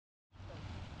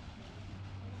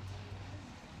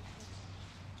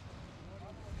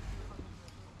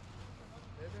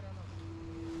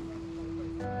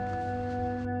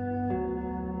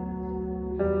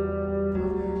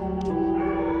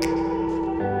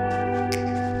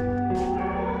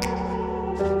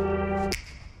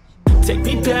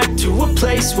Take me back to a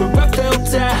place where I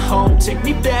felt at home. Take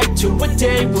me back to a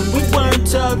day when we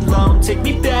weren't alone. Take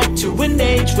me back to an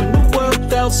age when the world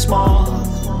felt small.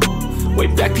 Way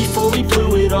back before we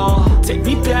blew it all. Take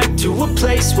me back to a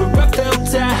place where I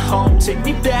felt at home. Take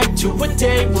me back to a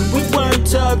day when we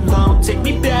weren't alone. Take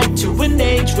me back to an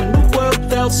age when the world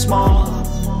felt small.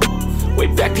 Way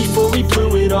back before we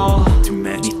blew it all. Too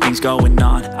many things going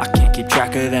on, I can't keep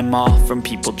track of them all. From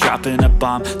people dropping a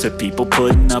bomb to people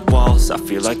putting up walls. I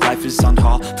feel like life is on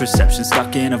hold, perception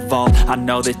stuck in a vault. I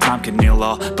know that time can heal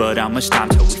all, but how much time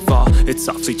till we fall? It's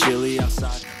awfully chilly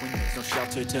outside when there's no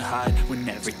shelter to hide. When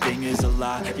everything is a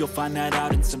lie, you'll find that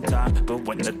out in some time. But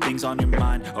when the things on your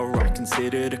mind are all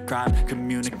considered a crime,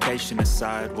 communication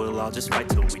aside, we'll all just fight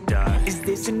till we die. Is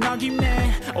this an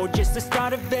argument or just the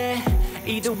start of it?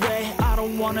 Either way, I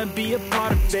don't wanna be a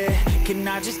part of it. Can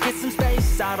I just get some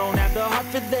space? I don't have the heart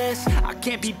for this. I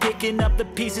can't be picking up the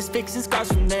pieces, fixing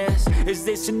scars from this. Is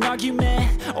this an argument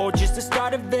or just the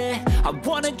start of it? I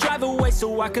wanna drive away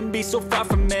so I can be so far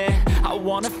from it. I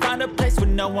wanna find a place where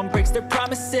no one breaks their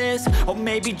promises. Or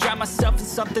maybe drown myself in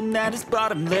something that is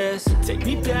bottomless. Take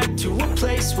me back to a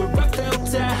place where I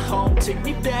felt at home. Take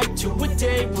me back to a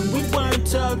day when we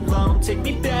weren't alone. Take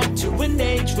me back to an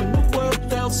age when the world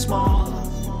felt small.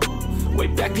 Way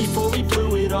back before we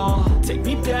blew it all. Take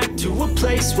me back to a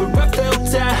place where I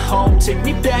felt at home. Take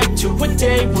me back to a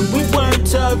day when we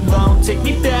weren't alone. Take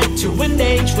me back to an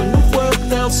age when the world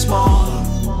felt small.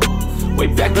 Way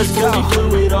back before we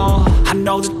blew it all. I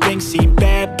know that things seem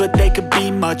bad, but they could be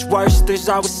much worse. There's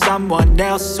always someone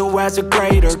else who has a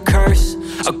greater curse,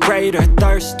 a greater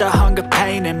thirst, a hunger,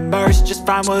 pain, and mercy. Just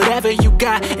find whatever you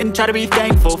got and try to be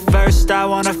thankful first. I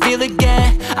wanna feel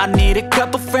again, I need a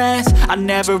couple friends. I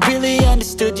never really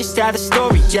understood just how the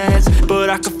story ends, but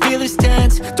I can feel it's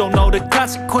tense, don't know the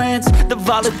consequence. The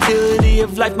volatility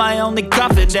of life, my only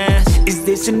confidence. Is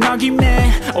this an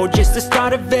argument or just the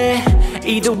start of it?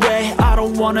 Either way, I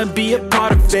don't wanna be a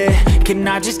part of it. Can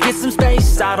I just get some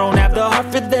space? I don't have the heart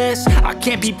for this. I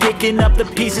can't be picking up the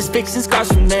pieces, fixing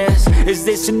scars from this. Is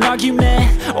this an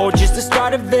argument or just the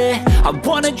start of it? I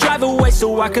wanna drive away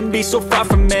so I can be so far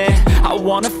from it. I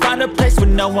wanna find a place where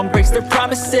no one breaks their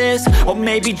promises. Or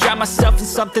maybe drown myself in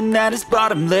something that is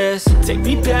bottomless. Take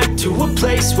me back to a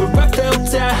place where I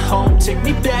felt at home. Take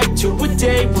me back to a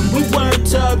day when we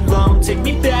weren't alone. Take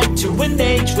me back to an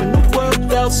age when the world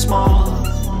felt small.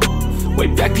 Way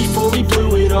back before we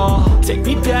blew it all. Take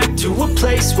me back to a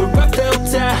place where I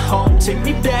felt at home. Take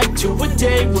me back to a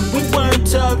day when we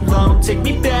weren't alone. Take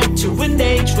me back to an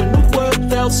age when the world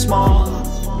felt small.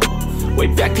 Way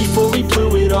back before we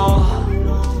blew it all.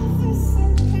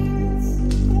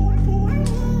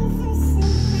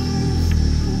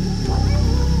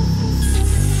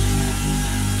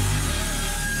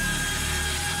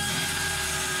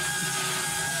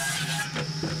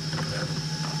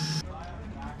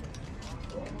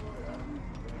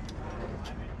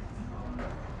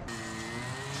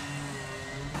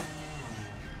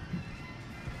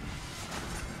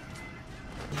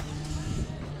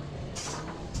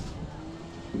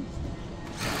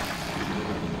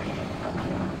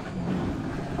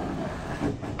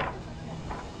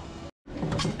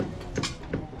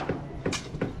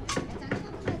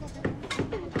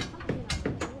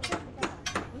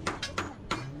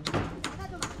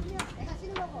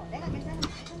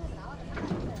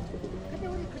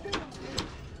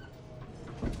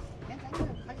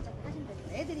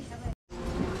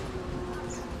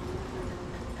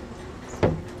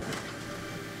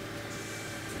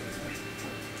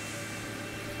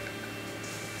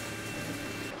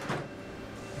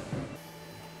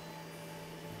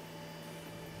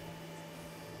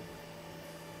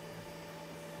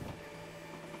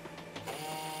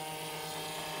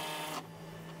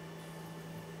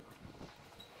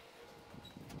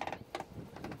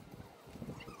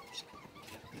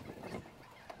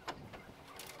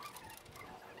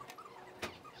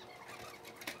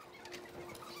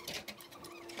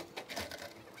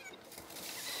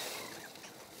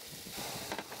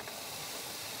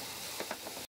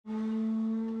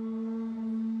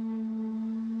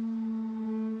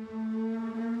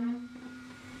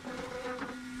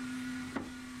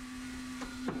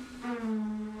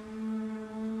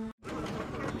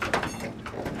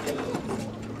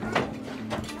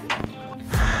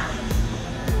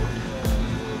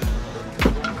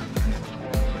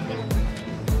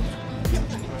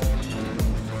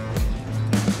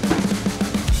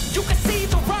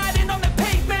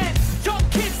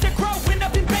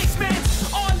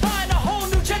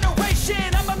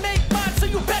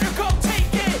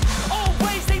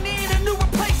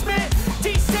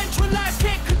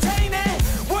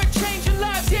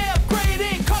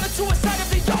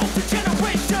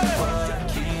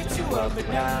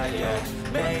 night,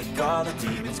 yeah. Make all the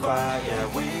demons quiet,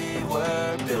 yeah. We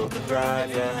were built to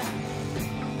thrive, yeah.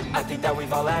 I think that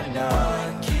we've all had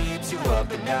enough. What keeps you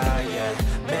up at night, yeah.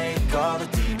 Make all the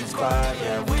demons quiet,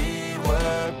 yeah. We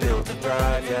were built to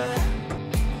thrive, yeah.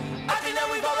 I think that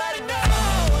we've all had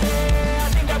enough. Yeah, I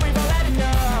think that we've all had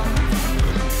enough.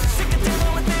 Sick of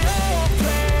dealing with the old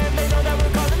plan. They know that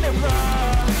we're calling it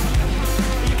wrong.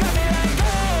 You got me like,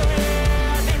 oh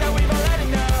yeah, I think that we've all had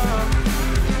enough.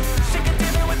 Sick of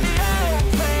dealing with the old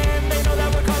plan. They know that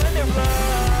we're calling it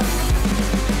wrong.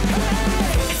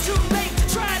 Hey, it's too late to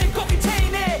try to go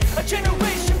contain it. A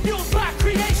generation fueled by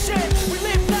creation. We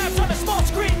live lives on a small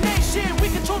screen nation. We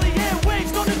control the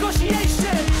airwaves, no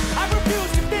negotiation. I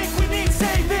refuse to think we need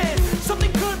saving.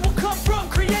 Something good will come from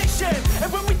creation.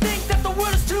 And when we think that the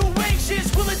world is too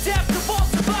anxious, we'll adapt, evolve,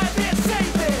 survive, and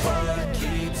save it. What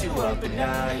keeps you up at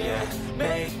night, yeah.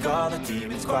 Make all the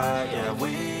demons quiet, yeah.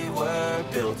 We were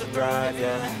built to thrive,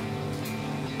 yeah.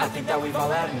 I think that we've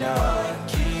all had enough. What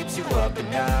keeps you up at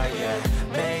night, yeah.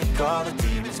 Make all the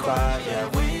demons quiet, yeah.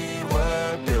 We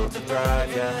were built to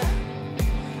thrive, yeah.